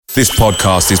This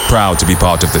podcast is proud to be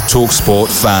part of the TalkSport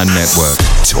Fan Network.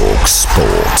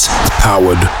 TalkSport.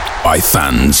 Powered by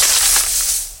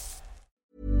fans.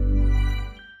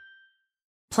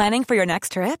 Planning for your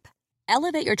next trip?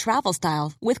 Elevate your travel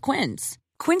style with Quince.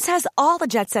 Quince has all the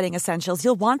jet-setting essentials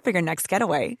you'll want for your next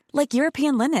getaway, like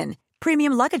European linen,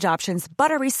 premium luggage options,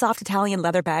 buttery soft Italian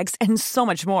leather bags, and so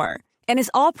much more. And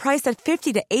is all priced at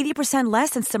 50 to 80% less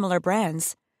than similar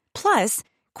brands. Plus,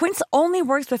 Quince only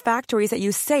works with factories that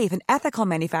use safe and ethical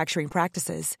manufacturing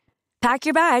practices. Pack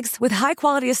your bags with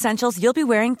high-quality essentials you'll be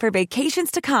wearing for vacations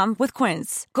to come with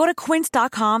Quince. Go to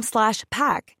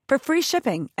quince.com/pack for free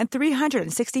shipping and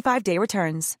 365-day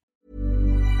returns.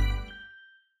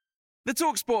 The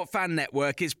TalkSport Fan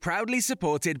Network is proudly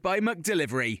supported by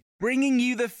McDelivery, bringing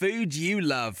you the food you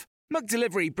love.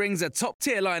 McDelivery brings a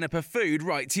top-tier lineup of food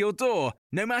right to your door.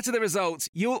 No matter the result,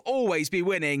 you'll always be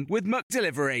winning with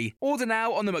McDelivery. Order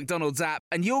now on the McDonald's app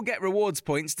and you'll get rewards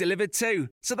points delivered too.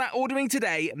 So that ordering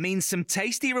today means some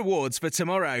tasty rewards for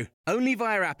tomorrow. Only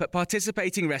via app at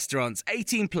participating restaurants.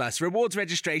 18 plus. Rewards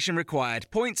registration required.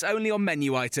 Points only on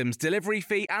menu items. Delivery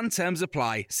fee and terms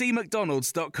apply. See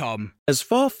mcdonalds.com. As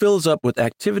fall fills up with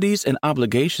activities and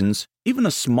obligations, even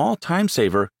a small time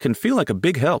saver can feel like a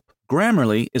big help.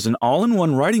 Grammarly is an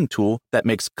all-in-one writing tool that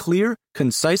makes clear,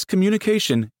 concise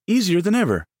communication easier than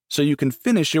ever, so you can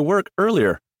finish your work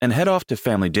earlier and head off to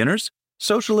family dinners,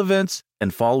 social events,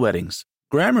 and fall weddings.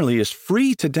 Grammarly is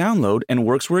free to download and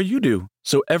works where you do,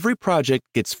 so every project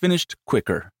gets finished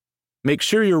quicker. Make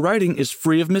sure your writing is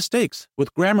free of mistakes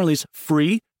with Grammarly's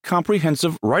free,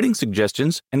 comprehensive writing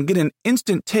suggestions and get an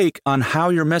instant take on how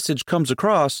your message comes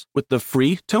across with the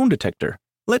free tone detector.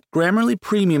 Let Grammarly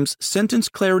Premium's sentence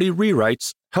clarity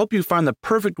rewrites help you find the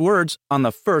perfect words on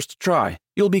the first try.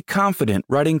 You'll be confident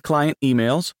writing client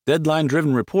emails,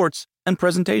 deadline-driven reports, and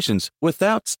presentations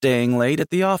without staying late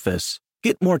at the office.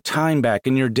 Get more time back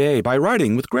in your day by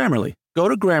writing with Grammarly. Go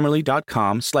to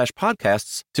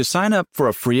Grammarly.com/podcasts to sign up for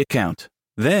a free account.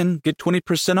 Then get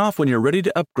 20% off when you're ready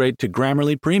to upgrade to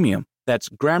Grammarly Premium. That's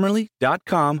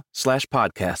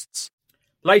Grammarly.com/podcasts.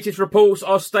 Latest reports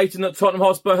are stating that Tottenham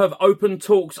Hotspur have opened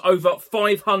talks over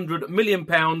 £500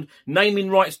 million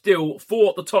naming rights deal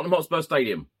for the Tottenham Hotspur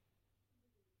Stadium.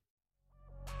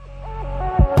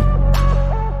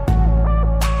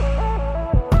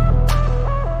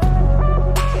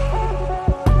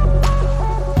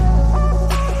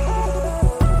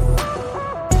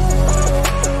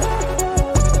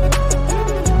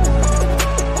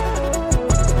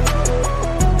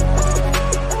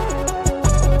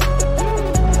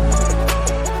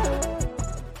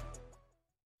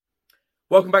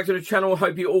 Welcome back to the channel.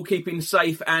 Hope you're all keeping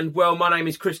safe and well. My name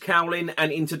is Chris Cowlin,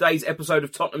 and in today's episode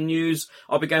of Tottenham News,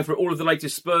 I'll be going through all of the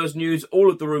latest Spurs news,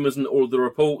 all of the rumours and all of the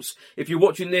reports. If you're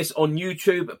watching this on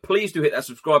YouTube, please do hit that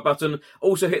subscribe button.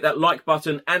 Also hit that like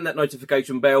button and that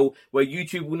notification bell, where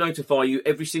YouTube will notify you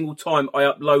every single time I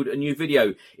upload a new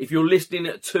video. If you're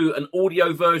listening to an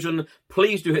audio version,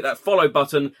 please do hit that follow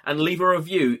button and leave a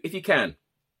review if you can.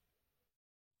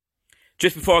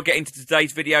 Just before I get into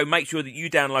today's video, make sure that you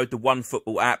download the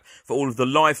OneFootball app for all of the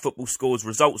live football scores,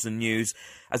 results and news,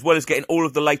 as well as getting all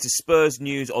of the latest Spurs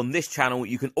news on this channel.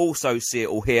 You can also see it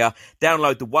all here.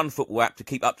 Download the OneFootball app to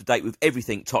keep up to date with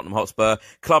everything Tottenham Hotspur,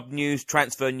 club news,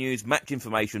 transfer news, match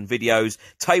information, videos,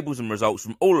 tables and results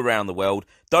from all around the world.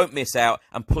 Don't miss out,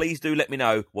 and please do let me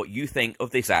know what you think of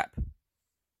this app.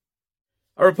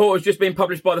 A report has just been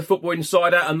published by the Football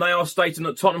Insider, and they are stating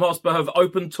that Tottenham Hotspur have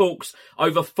opened talks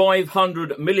over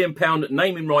 £500 million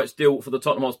naming rights deal for the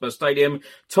Tottenham Hotspur Stadium.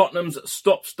 Tottenham's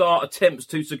stop-start attempts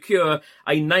to secure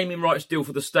a naming rights deal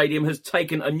for the stadium has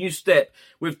taken a new step,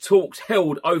 with talks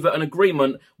held over an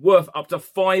agreement worth up to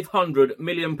 £500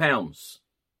 million.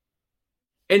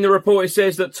 In the report, it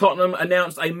says that Tottenham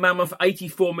announced a mammoth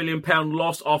 £84 million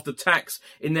loss after tax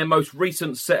in their most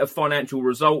recent set of financial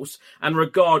results and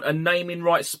regard a naming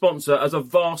rights sponsor as a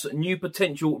vast new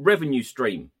potential revenue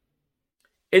stream.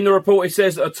 In the report, it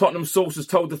says that a Tottenham source has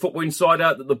told the Football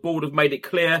Insider that the board have made it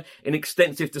clear in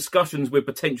extensive discussions with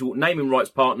potential naming rights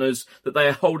partners that they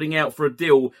are holding out for a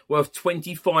deal worth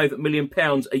 £25 million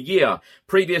a year.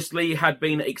 Previously had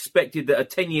been expected that a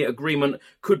 10-year agreement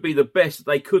could be the best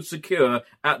they could secure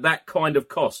at that kind of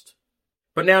cost.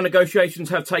 But now negotiations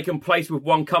have taken place with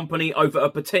one company over a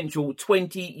potential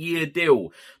 20-year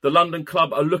deal. The London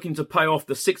club are looking to pay off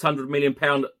the £600 million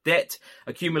debt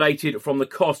accumulated from the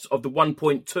costs of the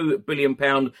 £1.2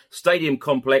 billion stadium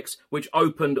complex, which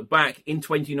opened back in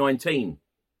 2019.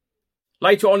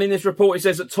 Later on in this report, it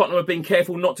says that Tottenham have been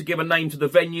careful not to give a name to the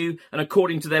venue, and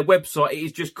according to their website, it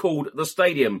is just called the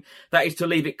Stadium. That is to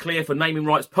leave it clear for naming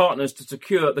rights partners to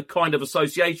secure the kind of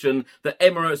association that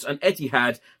Emirates and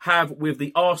Etihad have with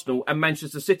the Arsenal and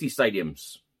Manchester City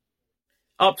stadiums.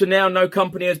 Up to now, no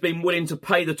company has been willing to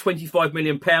pay the £25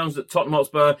 million that Tottenham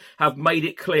Hotspur have made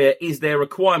it clear is their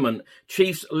requirement.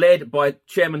 Chiefs, led by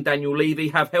Chairman Daniel Levy,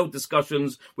 have held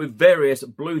discussions with various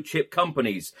blue-chip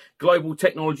companies. Global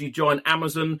technology giant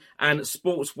Amazon and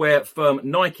sportswear firm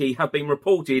Nike have been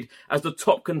reported as the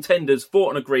top contenders for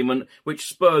an agreement which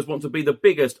Spurs want to be the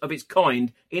biggest of its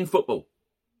kind in football.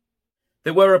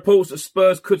 There were reports that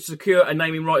Spurs could secure a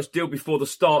naming rights deal before the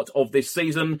start of this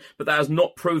season, but that has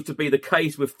not proved to be the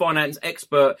case, with finance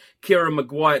expert Kieran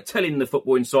Maguire telling the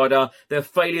Football Insider their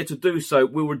failure to do so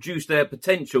will reduce their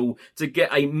potential to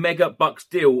get a mega bucks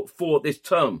deal for this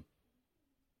term.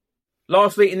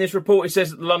 Lastly, in this report, it says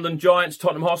that the London Giants,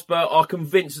 Tottenham Hotspur, are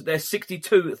convinced that their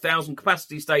 62,000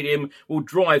 capacity stadium will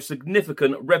drive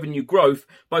significant revenue growth,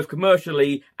 both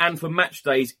commercially and for match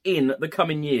days in the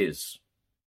coming years.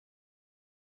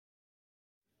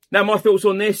 Now, my thoughts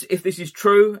on this: if this is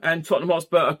true and Tottenham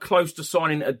Hotspur are close to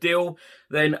signing a deal,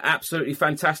 then absolutely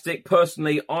fantastic.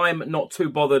 Personally, I'm not too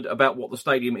bothered about what the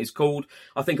stadium is called.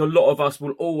 I think a lot of us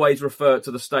will always refer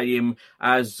to the stadium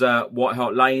as White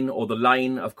Hart Lane, or the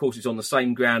Lane. Of course, it's on the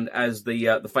same ground as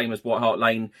the famous White Hart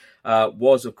Lane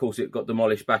was. Of course, it got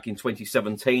demolished back in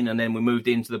 2017, and then we moved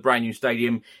into the brand new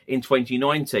stadium in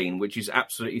 2019, which is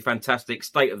absolutely fantastic,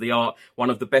 state of the art, one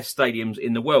of the best stadiums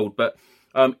in the world. But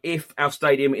if our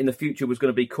stadium in the future was going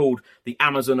to be called the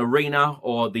Amazon Arena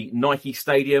or the Nike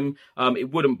Stadium,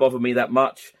 it wouldn't bother me that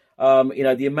much.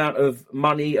 The amount of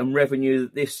money and revenue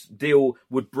that this deal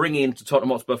would bring into Tottenham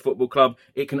Hotspur Football Club,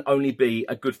 it can only be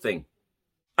a good thing.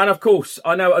 And of course,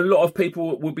 I know a lot of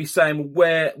people will be saying,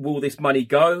 where will this money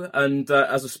go? And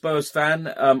as a Spurs fan,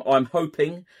 I'm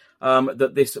hoping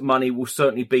that this money will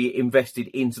certainly be invested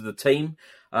into the team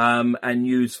and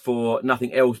used for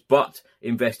nothing else but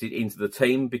invested into the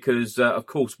team, because of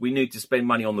course we need to spend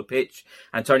money on the pitch.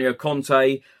 Antonio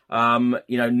Conte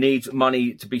needs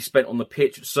money to be spent on the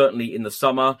pitch, certainly in the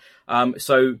summer.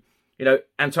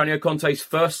 Antonio Conte's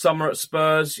first summer at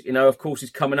Spurs, of course, is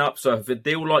coming up. So if a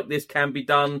deal like this can be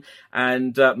done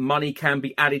and money can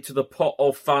be added to the pot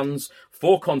of funds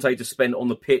for Conte to spend on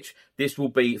the pitch, this will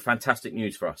be fantastic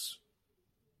news for us.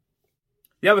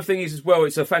 The other thing is as well,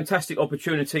 it's a fantastic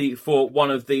opportunity for one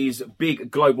of these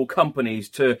big global companies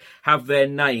to have their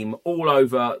name all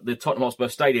over the Tottenham Hotspur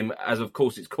Stadium, as of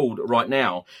course it's called right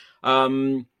now.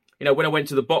 When I went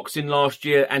to the boxing last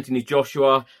year, Anthony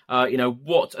Joshua,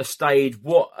 what a stage,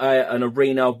 what an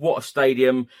arena, what a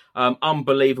stadium.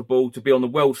 Unbelievable to be on the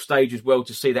world stage as well,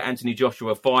 to see the Anthony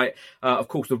Joshua fight. Of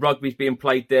course, the rugby's being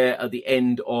played there at the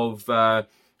end of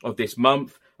this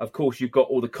month. Of course, you've got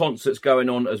all the concerts going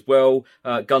on as well.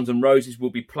 Guns N' Roses will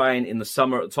be playing in the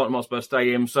summer at the Tottenham Hotspur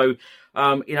Stadium. So,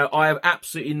 I have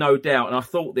absolutely no doubt, and I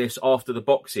thought this after the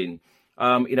boxing,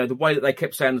 the way that they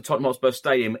kept saying the Tottenham Hotspur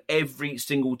Stadium every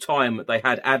single time that they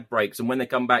had ad breaks, and when they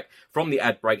come back from the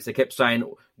ad breaks, they kept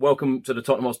saying, welcome to the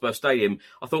Tottenham Hotspur Stadium.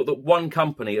 I thought that one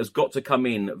company has got to come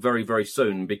in very, very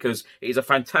soon, because it is a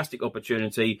fantastic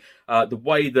opportunity. The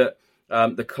way that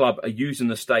the club are using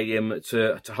the stadium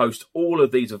to host all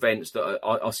of these events that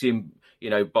are seen,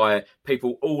 by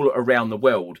people all around the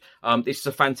world. This is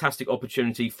a fantastic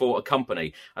opportunity for a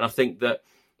company. And I think that,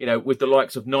 with the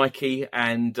likes of Nike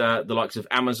and the likes of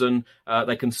Amazon,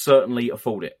 they can certainly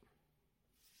afford it.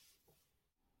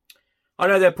 I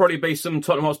know there'll probably be some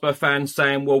Tottenham Hotspur fans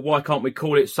saying, well, why can't we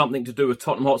call it something to do with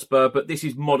Tottenham Hotspur? But this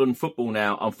is modern football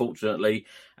now, unfortunately.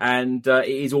 And it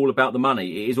is all about the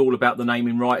money. It is all about the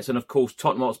naming rights. And of course,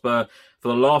 Tottenham Hotspur, for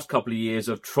the last couple of years,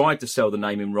 have tried to sell the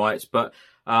naming rights. But,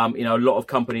 a lot of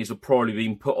companies have probably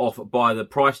been put off by the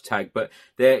price tag. But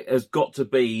there has got to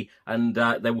be, and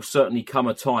there will certainly come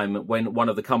a time when one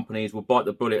of the companies will bite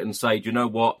the bullet and say, do you know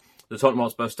what? The Tottenham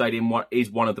Hotspur Stadium is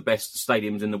one of the best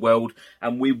stadiums in the world,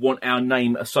 and we want our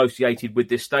name associated with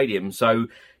this stadium. So,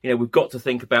 we've got to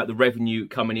think about the revenue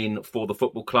coming in for the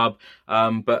football club.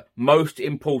 But most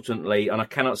importantly, and I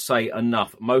cannot say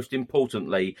enough, most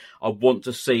importantly, I want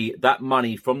to see that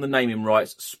money from the naming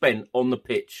rights spent on the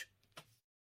pitch.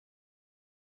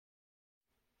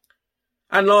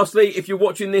 And lastly, if you're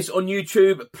watching this on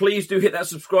YouTube, please do hit that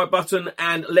subscribe button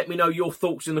and let me know your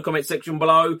thoughts in the comment section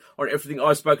below on everything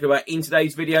I've spoken about in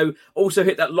today's video. Also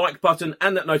hit that like button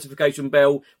and that notification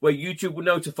bell, where YouTube will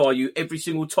notify you every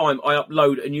single time I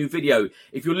upload a new video.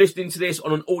 If you're listening to this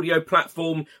on an audio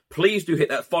platform, please do hit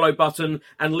that follow button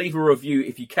and leave a review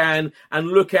if you can. And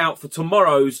look out for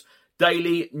tomorrow's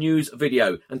daily news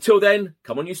video. Until then,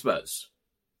 come on you Spurs.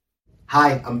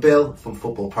 Hi, I'm Bill from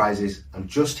Football Prizes. I'm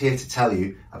just here to tell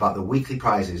you about the weekly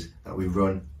prizes that we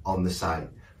run on the site.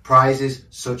 Prizes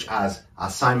such as our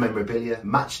signed memorabilia,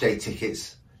 match day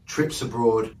tickets, trips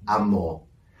abroad and more.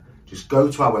 Just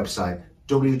go to our website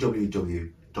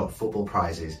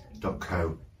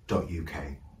www.footballprizes.co.uk.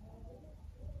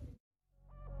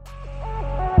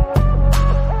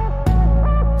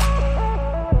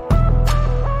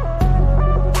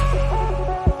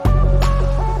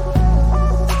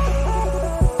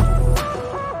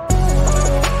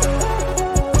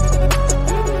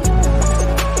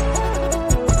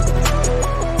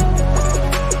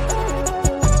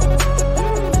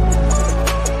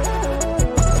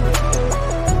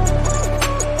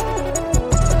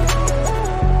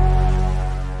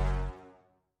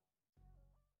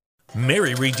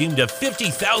 Mary redeemed a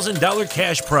 $50,000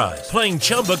 cash prize playing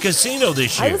Chumba Casino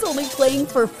this year. I was only playing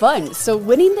for fun, so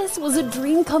winning this was a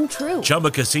dream come true.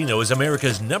 Chumba Casino is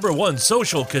America's #1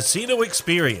 social casino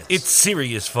experience. It's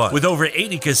serious fun. With over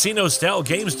 80 casino-style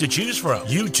games to choose from,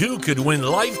 you too could win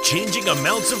life-changing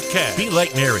amounts of cash. Be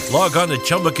like Mary. Log on to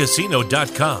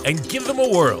ChumbaCasino.com and give them a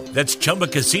whirl. That's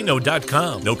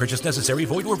ChumbaCasino.com. No purchase necessary.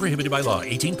 Void where prohibited by law.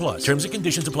 18 plus. Terms and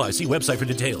conditions apply. See website for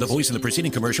details. The voice in the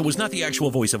preceding commercial was not the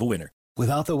actual voice of a winner.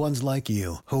 Without the ones like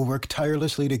you, who work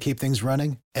tirelessly to keep things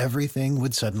running, everything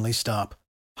would suddenly stop.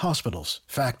 Hospitals,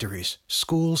 factories,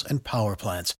 schools, and power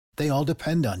plants, they all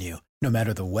depend on you. No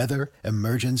matter the weather,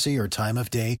 emergency, or time of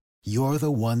day, you're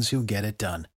the ones who get it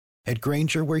done. At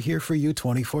Grainger, we're here for you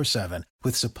 24/7,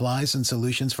 with supplies and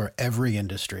solutions for every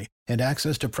industry, and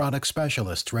access to product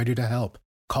specialists ready to help.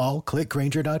 Call,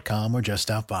 clickgrainger.com, or just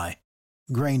stop by.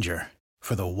 Grainger,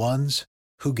 for the ones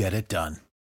who get it done.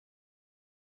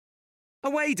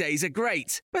 Away days are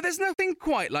great, but there's nothing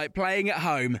quite like playing at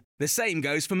home. The same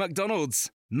goes for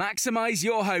McDonald's. Maximise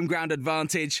your home ground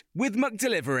advantage with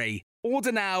McDelivery.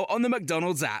 Order now on the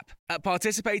McDonald's app. At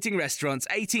participating restaurants,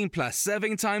 18 plus,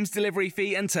 serving times, delivery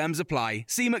fee and terms apply.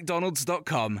 See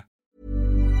mcdonalds.com.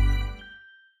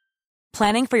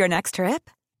 Planning for your next trip?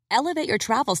 Elevate your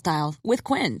travel style with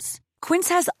Quince. Quince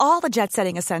has all the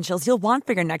jet-setting essentials you'll want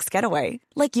for your next getaway,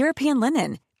 like European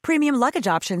linen, premium luggage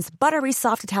options, buttery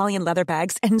soft Italian leather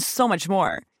bags, and so much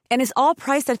more. And is all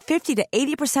priced at 50 to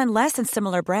 80% less than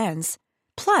similar brands.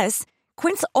 Plus,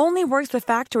 Quince only works with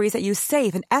factories that use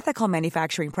safe and ethical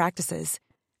manufacturing practices.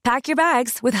 Pack your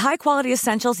bags with high-quality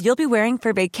essentials you'll be wearing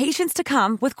for vacations to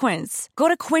come with Quince. Go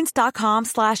to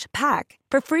quince.com/pack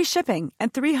for free shipping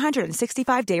and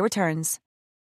 365-day returns.